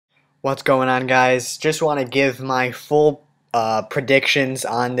What's going on, guys? Just want to give my full predictions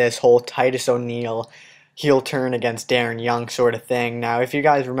on this whole Titus O'Neil heel turn against Darren Young sort of thing. Now, if you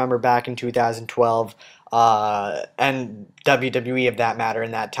guys remember back in 2012, and WWE of that matter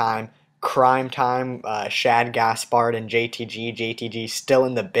in that time, Cryme Tyme, Shad Gaspard, and JTG still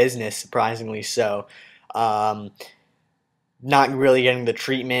in the business, surprisingly so. Um, Not really getting the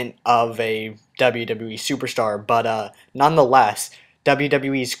treatment of a WWE superstar, but nonetheless,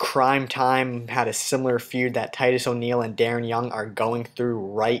 WWE's Cryme Tyme had a similar feud that Titus O'Neil and Darren Young are going through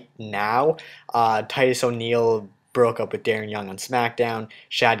right now. Titus O'Neil broke up with Darren Young on SmackDown.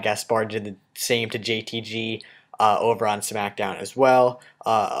 Shad Gaspard did the same to JTG over on SmackDown as well,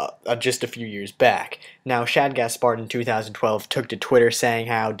 just a few years back. Now, Shad Gaspard in 2012 took to Twitter saying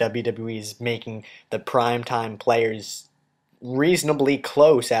how WWE is making the primetime players reasonably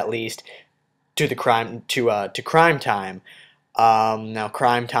close, at least, to the Cryme Tyme. Now,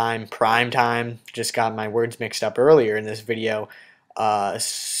 Cryme Tyme, Prime Time, just got my words mixed up earlier in this video.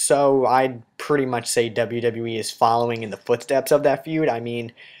 So I'd pretty much say WWE is following in the footsteps of that feud. I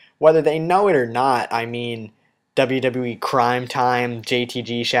mean, whether they know it or not, I mean, WWE Cryme Tyme,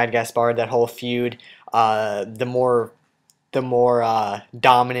 JTG, Shad Gaspard, that whole feud, the more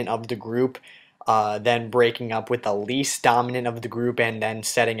dominant of the group, then breaking up with the least dominant of the group and then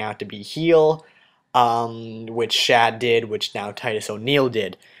setting out to be heel, which Shad did, which now Titus O'Neil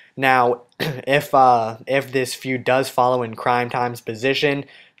did. Now, if this feud does follow in Cryme Tyme's position,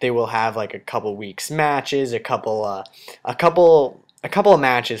 they will have like a couple weeks matches, a couple of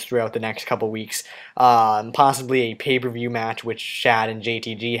matches throughout the next couple weeks, possibly a pay-per-view match which Shad and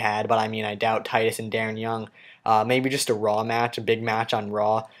JTG had, but I mean I doubt Titus and Darren Young. Maybe just a Raw match, a big match on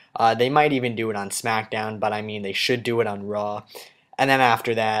Raw. They might even do it on SmackDown, but I mean they should do it on Raw. And then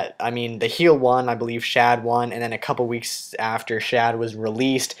after that, I mean the heel won, I believe Shad won, and then a couple weeks after Shad was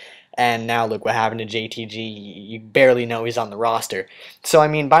released, and now look what happened to JTG. You barely know he's on the roster. So I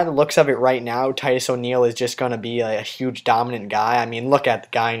mean, by the looks of it right now, Titus O'Neil is just going to be a huge dominant guy. I mean, look at the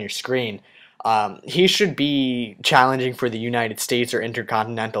guy on your screen. He should be challenging for the United States or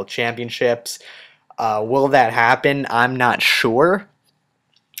Intercontinental Championships. Will that happen? I'm not sure.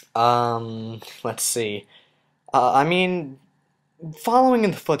 Let's see. I mean, following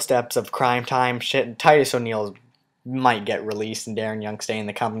in the footsteps of Cryme Tyme, Titus O'Neil might get released and Darren Young stay in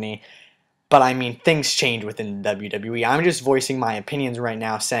the company. But I mean, things change within WWE. I'm just voicing my opinions right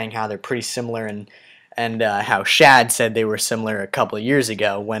now, saying how they're pretty similar and how Shad said they were similar a couple of years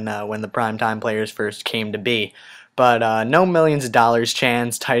ago when the primetime players first came to be. But no millions of dollars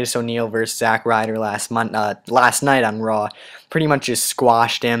chance. Titus O'Neil versus ZACK RYDER last night on Raw pretty much just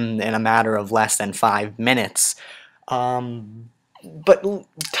squashed him in a matter of less than 5 minutes. But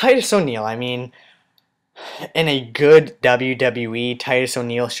Titus O'Neil, I mean, in a good WWE, Titus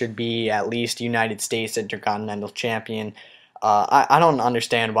O'Neil should be at least United States Intercontinental Champion. I don't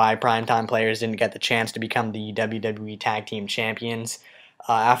understand why primetime players didn't get the chance to become the WWE Tag Team Champions.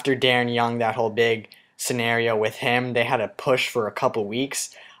 After Darren Young, that whole big scenario with him, they had a push for a couple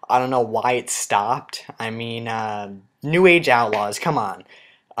weeks. I don't know why it stopped. I mean, New Age Outlaws, come on.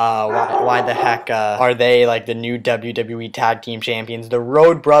 Why the heck are they like the new WWE Tag Team Champions? The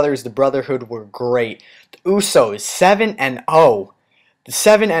Road Brothers, the Brotherhood were great. The Usos, 7-0.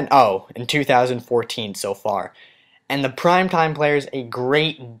 7-0 in 2014 so far. And the Primetime Players, a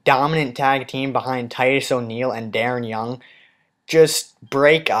great dominant tag team behind Titus O'Neil and Darren Young, just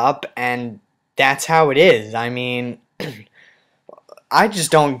break up, and that's how it is. I mean, I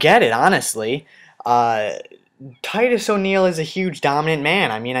just don't get it, honestly. Titus O'Neil is a huge dominant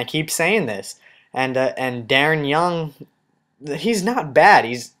man. I mean, I keep saying this. And Darren Young, he's not bad.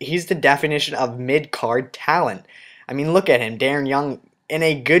 He's the definition of mid-card talent. I mean, look at him. Darren Young, in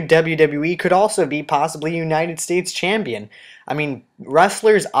a good WWE, could also be possibly United States champion. I mean,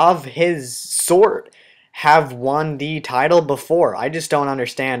 wrestlers of his sort have won the title before. I just don't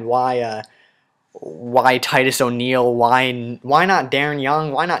understand why Titus O'Neil, why not Darren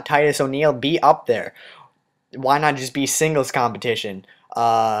Young, why not Titus O'Neil be up there? Why not just be singles competition?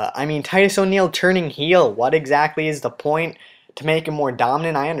 I mean, Titus O'Neil turning heel, what exactly is the point? To make him more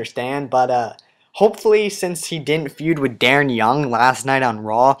dominant, I understand, but hopefully, since he didn't feud with Darren Young last night on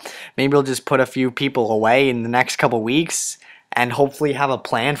Raw, maybe he'll just put a few people away in the next couple weeks and hopefully have a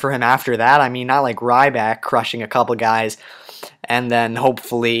plan for him after that. I mean, not like Ryback crushing a couple guys and then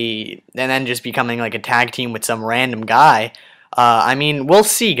just becoming like a tag team with some random guy. I mean, we'll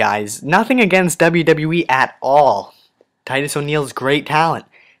see, guys. Nothing against WWE at all. Titus O'Neil's great talent.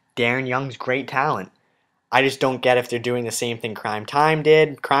 Darren Young's great talent. I just don't get if they're doing the same thing Cryme Tyme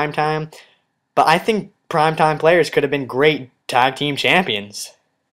did, Cryme Tyme. But I think primetime players could have been great tag team champions.